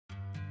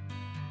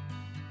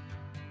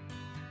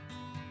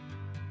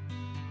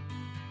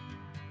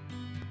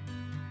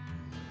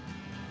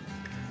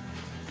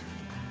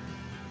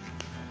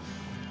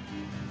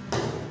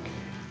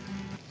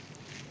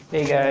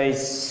Hey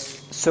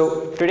guys,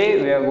 so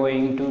today we are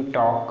going to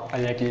talk a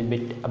little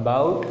bit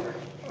about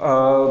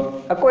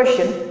a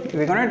question.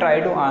 We're going to try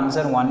to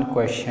answer one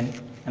question,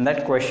 and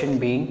that question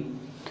being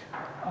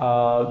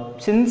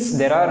since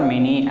there are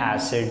many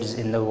acids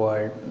in the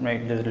world,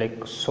 right? There's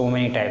like so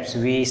many types.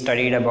 We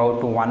studied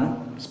about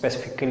one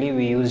specifically,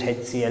 we used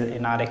HCl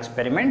in our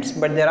experiments,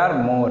 but there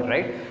are more,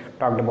 right?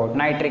 Talked about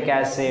nitric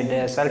acid,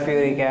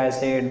 sulfuric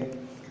acid,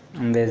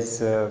 and there's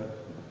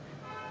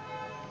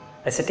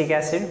acetic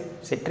acid,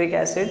 citric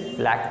acid,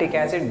 lactic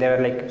acid. There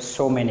are like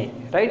so many,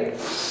 right?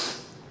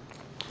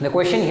 The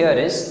question here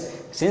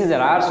is, since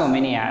there are so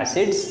many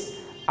acids,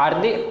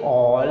 are they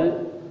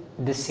all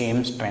the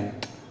same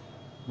strength?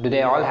 Do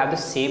they all have the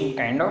same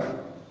kind of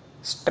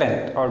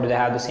strength, or do they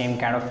have the same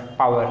kind of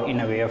power,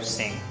 in a way of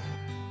saying?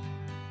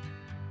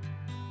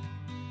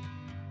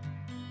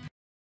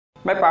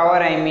 By power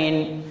I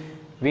mean,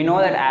 we know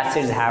that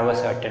acids have a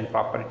certain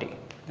property,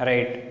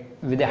 right?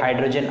 With the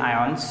hydrogen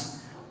ions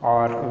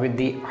or with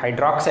the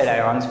hydroxide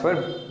ions for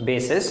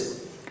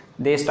bases,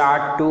 they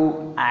start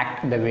to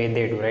act the way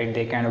they do, right?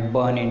 They kind of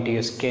burn into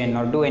your skin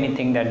or do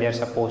anything that they are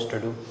supposed to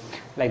do,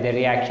 like the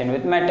reaction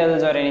with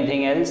metals or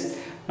anything else.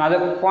 Now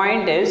the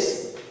point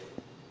is,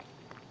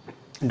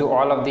 do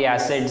all of the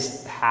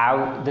acids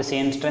have the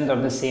same strength or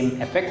the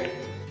same effect?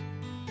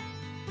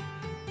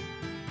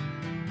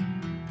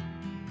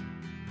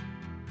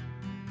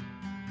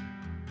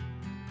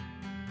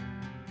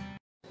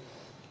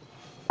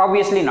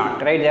 Obviously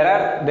not, right?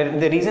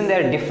 The reason they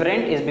are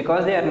different is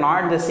because they are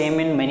not the same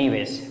in many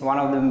ways. One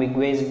of the big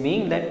ways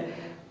being that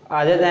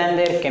other than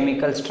their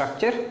chemical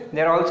structure,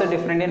 they are also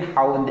different in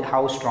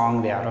how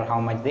strong they are or how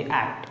much they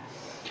act.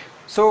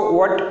 So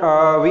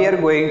what we are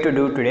going to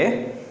do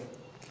today,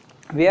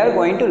 we are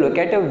going to look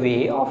at a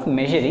way of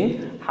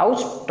measuring how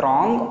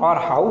strong or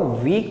how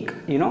weak,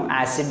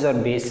 acids or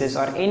bases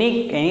or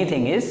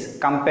anything is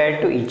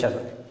compared to each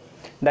other.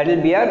 That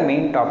will be our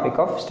main topic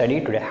of study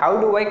today. How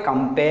do I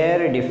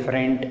compare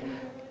different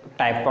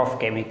type of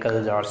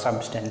chemicals or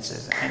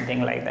substances,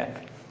 anything like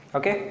that?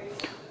 Okay,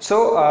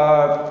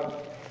 so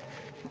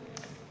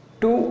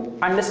to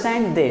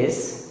understand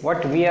this,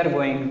 what we are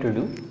going to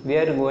do, we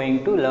are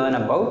going to learn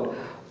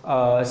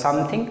about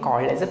something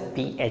called as a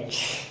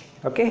pH.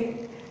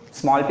 Okay,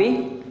 small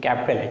p,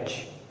 capital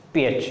H,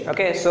 pH.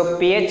 Okay, so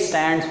pH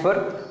stands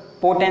for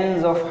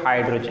potence of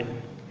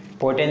hydrogen.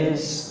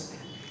 Potence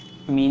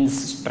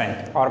means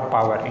strength or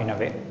power in a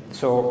way.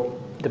 So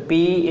the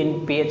P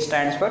in pH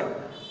stands for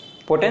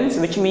potence,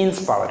 which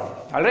means power.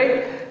 All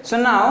right.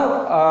 So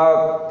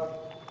now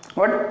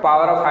what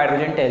power of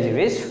hydrogen tells you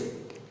is,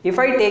 if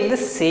I take the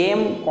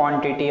same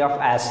quantity of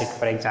acid,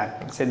 for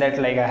example, say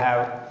that like I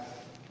have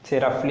say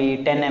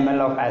roughly 10 ml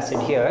of acid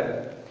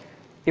here.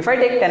 If I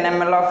take 10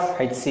 ml of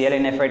HCl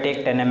and if I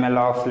take 10 ml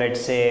of,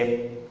 let's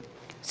say,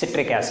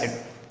 citric acid,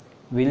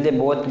 will they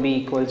both be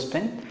equal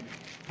strength?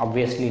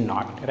 Obviously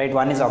not, right?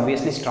 One is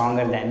obviously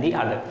stronger than the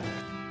other.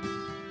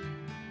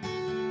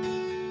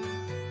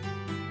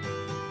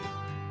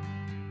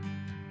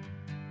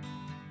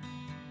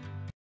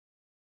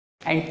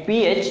 And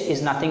pH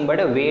is nothing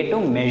but a way to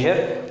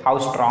measure how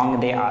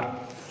strong they are.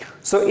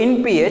 So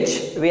in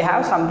pH, we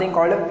have something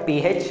called a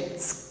pH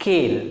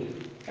scale.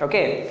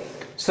 Okay,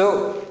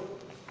 so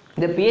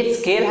the pH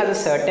scale has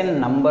a certain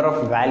number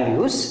of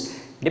values.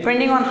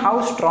 Depending on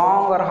how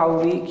strong or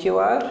how weak you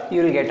are,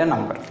 you will get a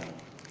number.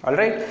 All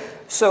right.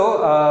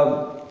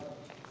 So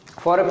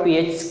for a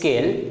pH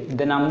scale,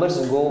 the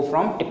numbers go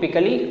from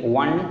typically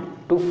 1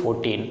 to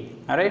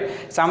 14. All right.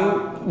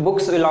 Some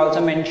books will also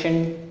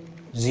mention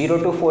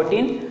 0 to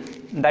 14.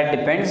 That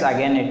depends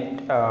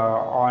again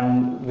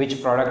on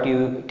which product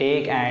you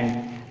take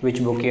and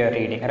which book you are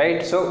reading,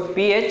 right? So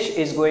pH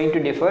is going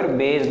to differ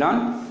based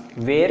on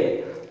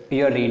where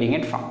you are reading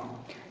it from.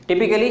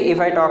 Typically, if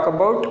I talk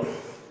about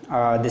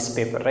this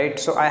paper, right?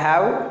 So I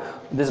have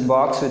this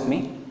box with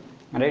me.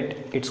 Right,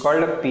 it's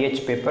called a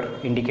pH paper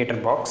indicator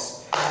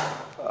box,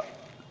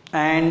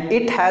 and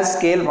it has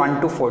scale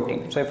 1 to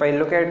 14. So if I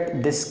look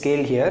at this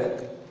scale here,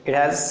 it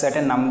has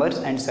certain numbers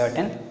and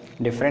certain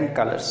different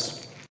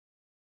colors.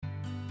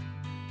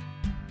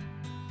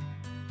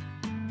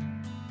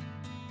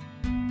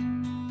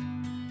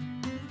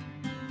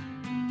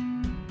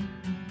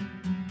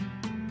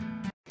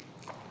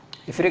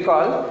 If you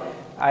recall,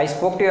 I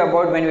spoke to you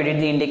about when we did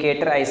the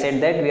indicator, I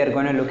said that we are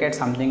going to look at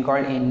something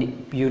called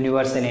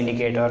universal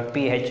indicator or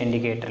pH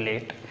indicator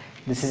later.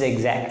 This is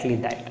exactly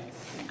that.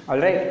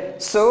 Alright,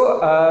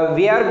 so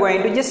we are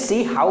going to just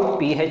see how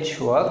pH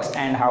works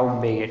and how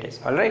big it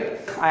is. Alright,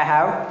 I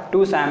have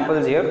two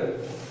samples here,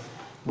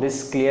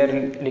 this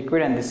clear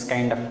liquid and this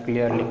kind of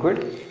clear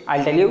liquid.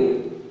 I'll tell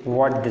you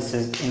what this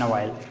is in a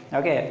while.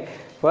 Okay,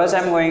 first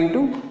I'm going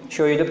to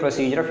show you the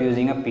procedure of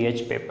using a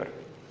pH paper.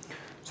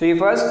 So you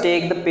first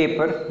take the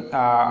paper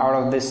out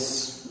of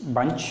this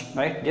bunch,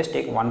 right? Just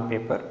take one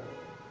paper.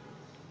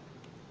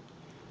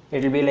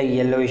 It will be like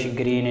yellowish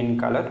green in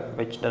color,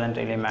 which doesn't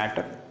really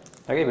matter,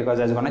 okay, because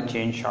that's going to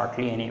change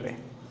shortly anyway.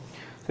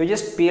 So you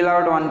just peel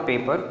out one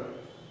paper,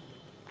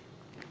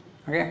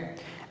 okay,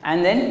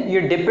 and then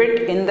you dip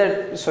it in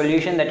the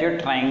solution that you're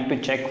trying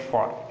to check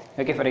for.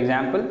 Okay, for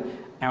example,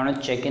 I want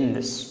to check in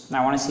this.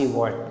 I want to see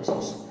what this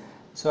is.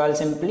 So I'll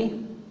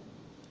simply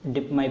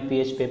dip my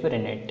pH paper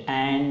in it,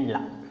 and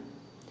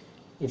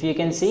if you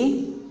can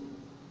see,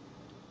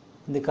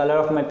 the color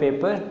of my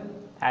paper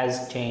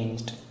has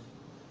changed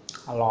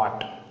a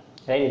lot,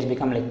 right? It's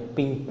become like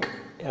pink,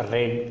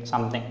 red,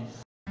 something.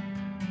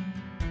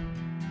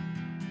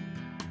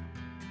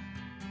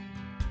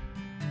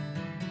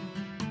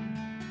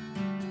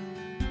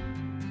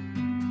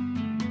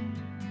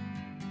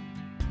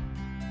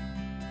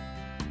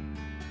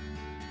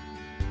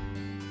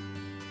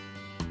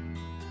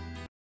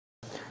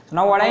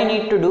 Now what I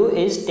need to do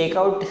is take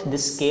out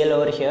this scale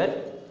over here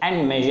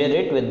and measure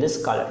it with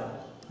this color,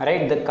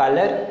 right? The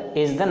color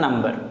is the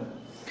number,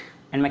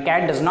 and my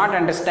cat does not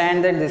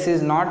understand that this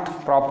is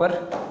not proper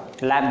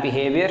lab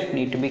behavior.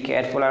 Need to be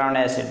careful around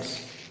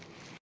acids.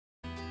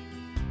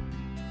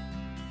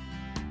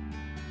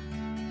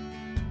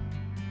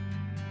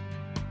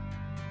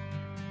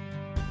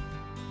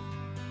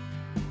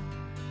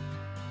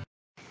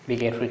 Be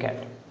careful,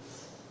 cat.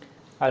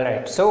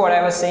 Alright, so what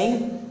I was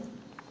saying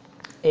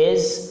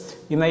is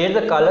you measure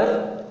the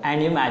color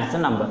and you match the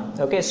number.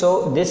 Okay,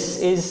 so this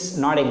is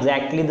not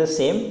exactly the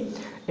same.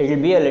 It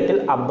will be a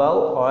little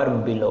above or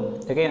below.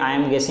 Okay, I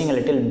am guessing a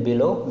little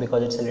below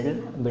because it's a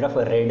little bit of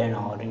a red and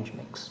orange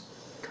mix.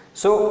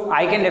 So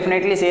I can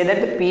definitely say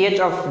that the pH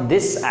of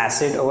this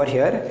acid over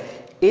here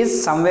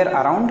is somewhere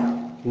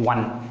around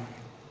 1.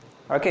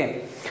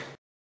 Okay.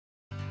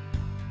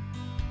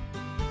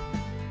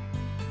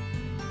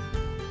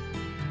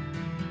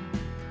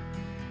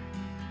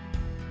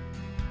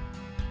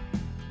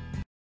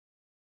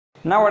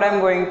 Now what I am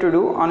going to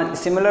do, on a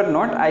similar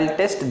note, I'll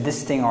test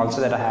this thing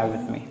also that I have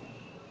with me.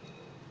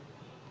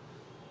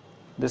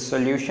 This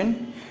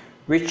solution,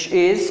 which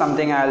is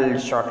something I'll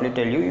shortly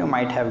tell you. You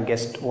might have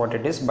guessed what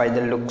it is by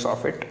the looks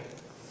of it.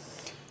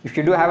 If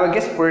you do have a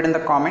guess, put it in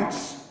the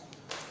comments.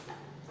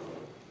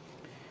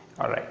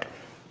 Alright,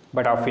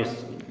 but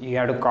obviously you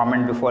have to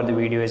comment before the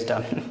video is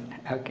done.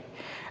 Okay,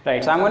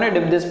 right, so I'm going to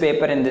dip this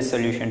paper in this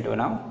solution too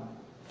now,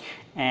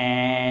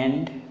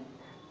 and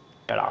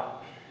ta-da!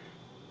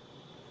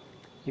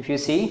 If you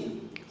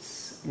see,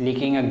 it's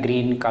leaking a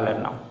green color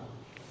now.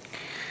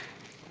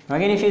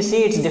 Again, if you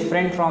see, it's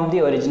different from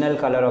the original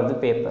color of the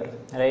paper,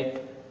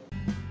 right?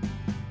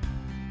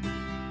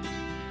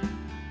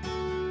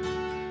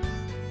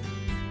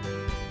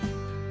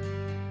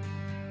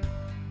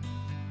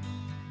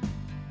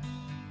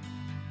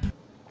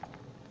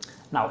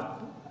 Now,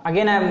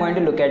 again I am going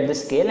to look at the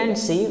scale and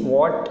see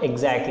what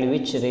exactly,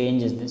 which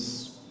range is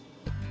this.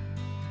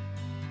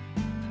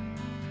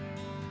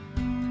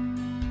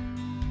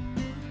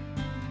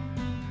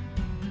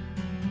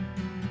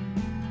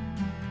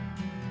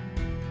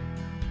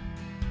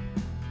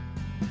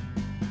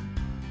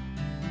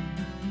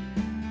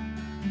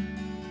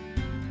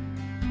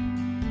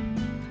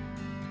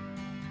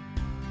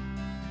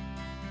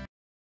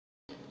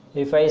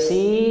 If I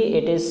see,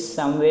 it is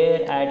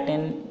somewhere at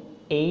an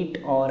 8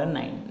 or a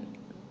 9,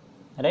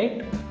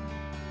 right?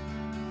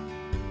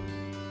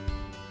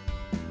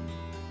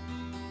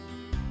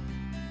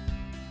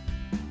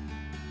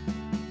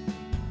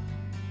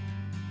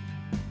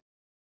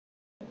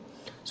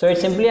 So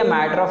it's simply a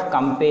matter of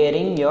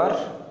comparing your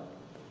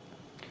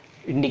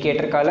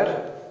indicator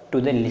color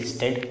to the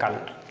listed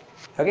color.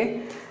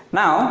 Okay,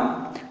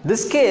 now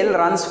this scale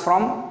runs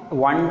from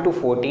 1 to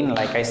 14,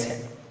 like I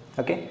said.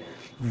 Okay,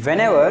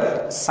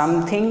 whenever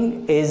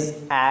something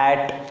is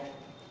at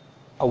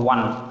a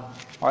 1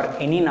 or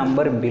any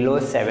number below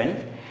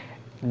 7,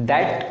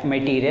 that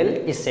material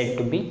is said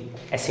to be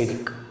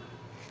acidic.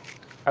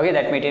 Okay,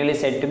 that material is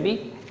said to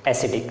be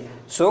acidic.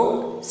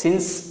 So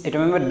since,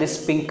 remember,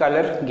 this pink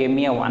color gave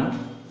me a 1,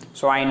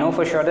 so I know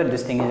for sure that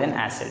this thing is an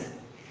acid.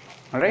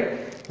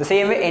 Alright, the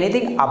same way,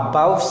 anything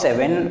above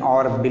 7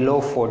 or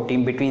below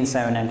 14, between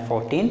 7 and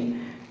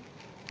 14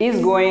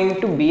 is going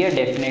to be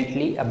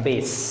definitely a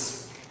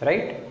base,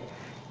 right?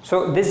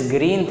 So this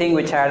green thing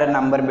which had a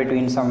number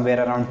between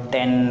somewhere around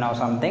 10 or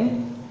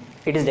something,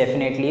 it is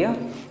definitely a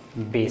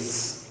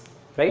base,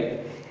 right?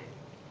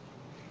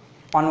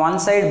 On one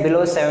side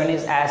below 7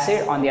 is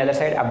acid, on the other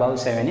side above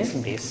 7 is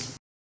base.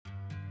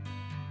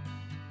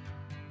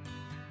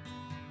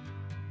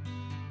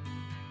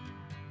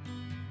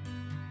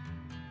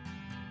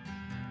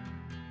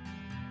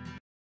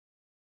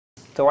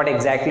 So what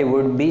exactly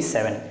would be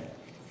 7?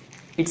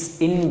 It's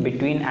in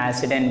between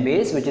acid and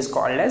base, which is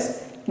called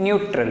as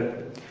neutral.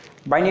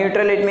 By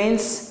neutral it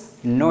means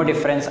no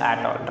difference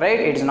at all, right?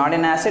 It's not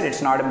an acid,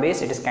 it's not a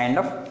base, it is kind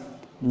of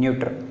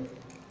neutral.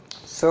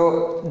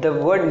 So the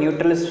word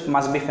neutral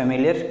must be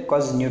familiar,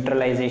 because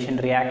neutralization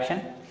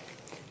reaction,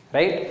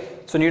 right?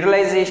 So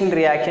neutralization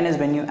reaction is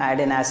when you add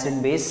an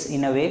acid base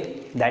in a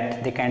way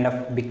that they kind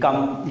of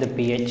become the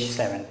pH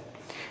 7,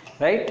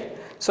 right?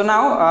 So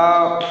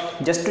now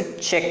just to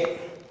check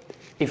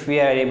if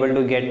we are able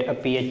to get a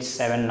pH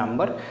 7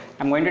 number,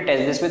 I'm going to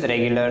test this with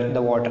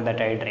the water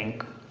that I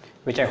drink,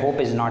 which I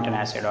hope is not an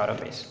acid or a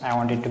base. I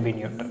want it to be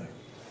neutral.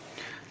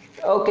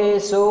 Okay,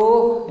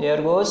 so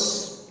here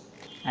goes,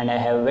 and I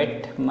have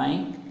wet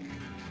my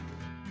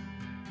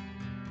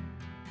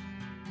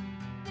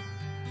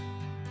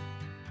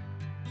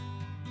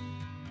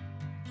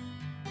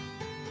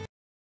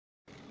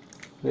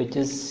which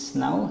is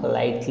now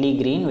lightly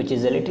green, which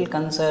is a little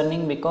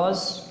concerning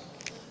because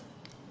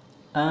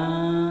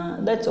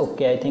that's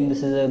okay. I think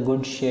this is a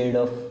good shade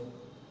of,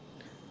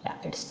 yeah,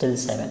 it's still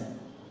 7.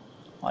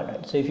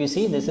 Alright, so if you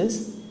see, this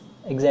is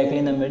exactly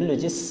in the middle,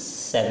 which is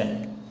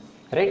 7,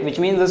 right, which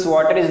means this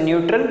water is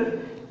neutral,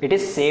 it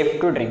is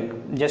safe to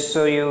drink. Just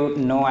so you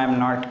know, I am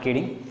not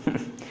kidding.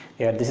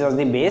 Here, this was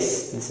the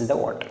base, this is the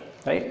water,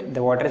 right?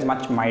 The water is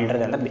much milder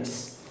than the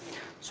base,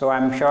 so I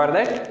am sure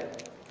that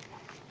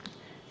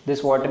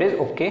this water is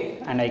okay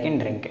and I can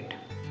drink it.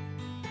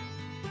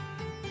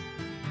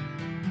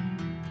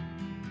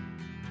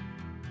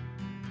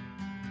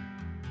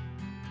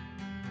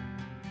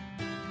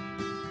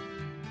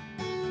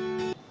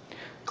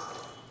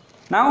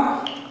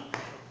 Now,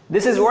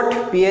 this is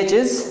what pH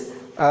is,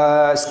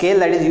 scale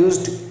that is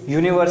used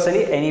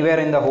universally anywhere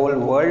in the whole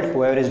world.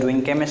 Whoever is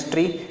doing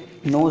chemistry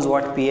knows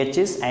what pH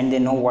is and they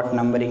know what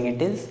numbering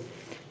it is,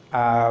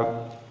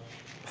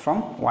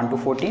 from 1 to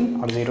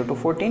 14 or 0 to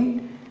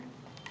 14.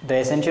 The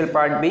essential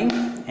part being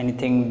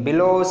anything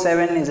below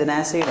 7 is an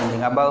acid,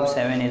 anything above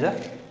 7 is a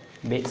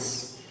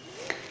base.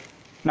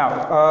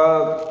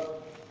 Now,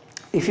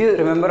 if you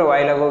remember a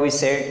while ago, we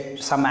said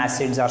some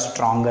acids are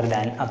stronger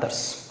than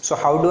others. So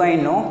how do I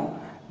know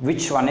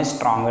which one is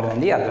stronger than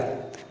the other?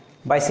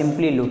 By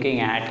simply looking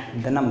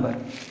at the number.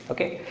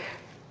 Okay.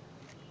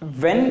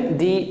 When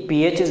the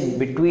pH is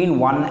between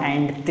 1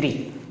 and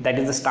 3, that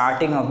is the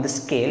starting of the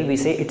scale, we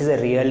say it is a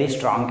really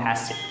strong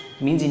acid.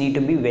 Means you need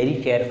to be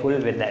very careful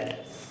with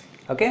that.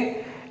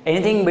 Okay.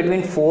 Anything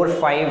between 4,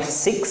 5,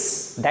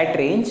 6, that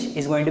range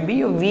is going to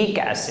be a weak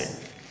acid.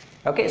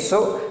 Okay,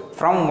 so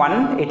from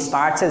 1 it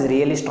starts as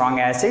really strong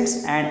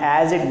acids, and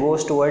as it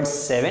goes towards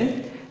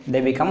 7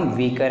 they become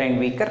weaker and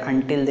weaker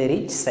until they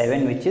reach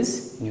 7, which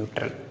is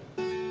neutral.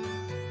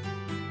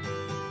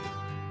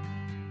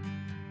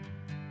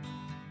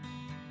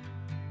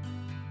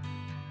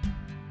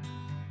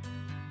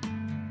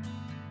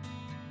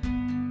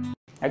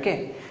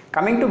 Okay,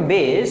 coming to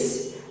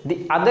base,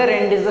 the other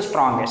end is the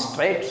strongest,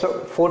 right?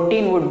 So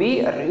 14 would be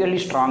a really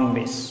strong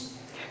base,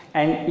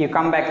 and you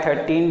come back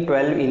 13,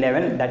 12,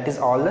 11, that is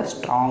all the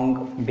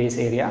strong base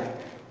area.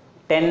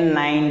 10,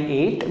 9,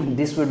 8,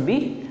 this would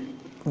be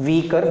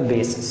weaker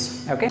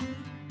bases. Okay,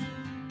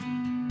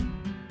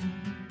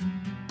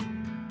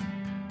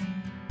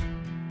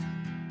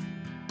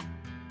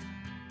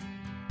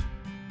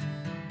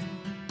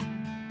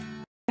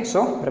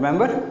 so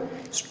remember,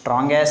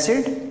 strong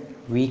acid,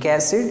 weak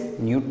acid,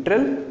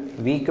 neutral,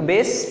 weak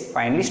base,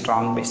 finally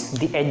strong base.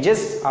 The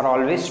edges are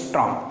always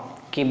strong,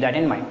 keep that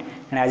in mind,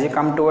 and as you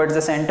come towards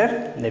the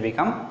center they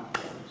become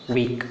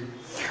weak.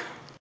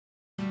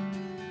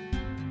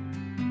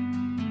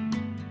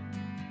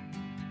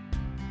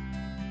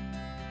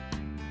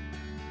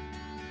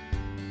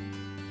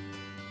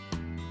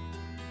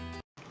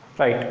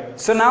 Right,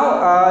 so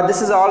now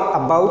this is all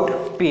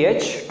about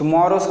pH.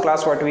 Tomorrow's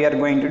class, what we are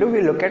going to do,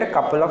 we look at a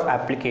couple of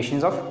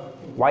applications of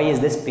why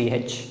is this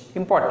pH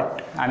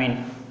important. I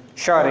mean,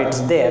 sure, it's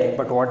there,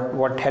 but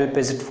what help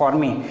is it for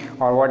me,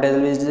 or what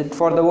is it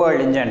for the world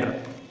in general?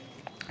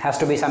 Has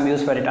to be some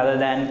use for it other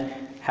than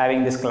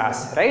having this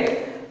class,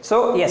 right?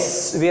 So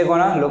yes, we are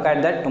gonna look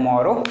at that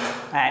tomorrow,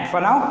 and for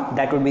now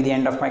that would be the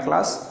end of my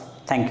class.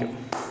 Thank you.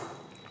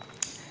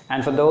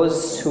 And for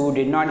those who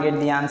did not get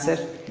the answer,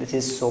 this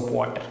is soap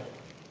water.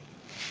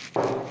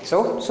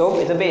 So soap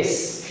is a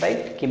base,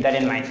 right? Keep that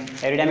in mind.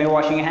 Every time you're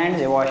washing your hands,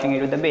 you're washing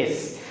it with the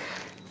base.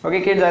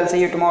 Okay kids, I'll see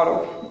you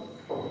tomorrow.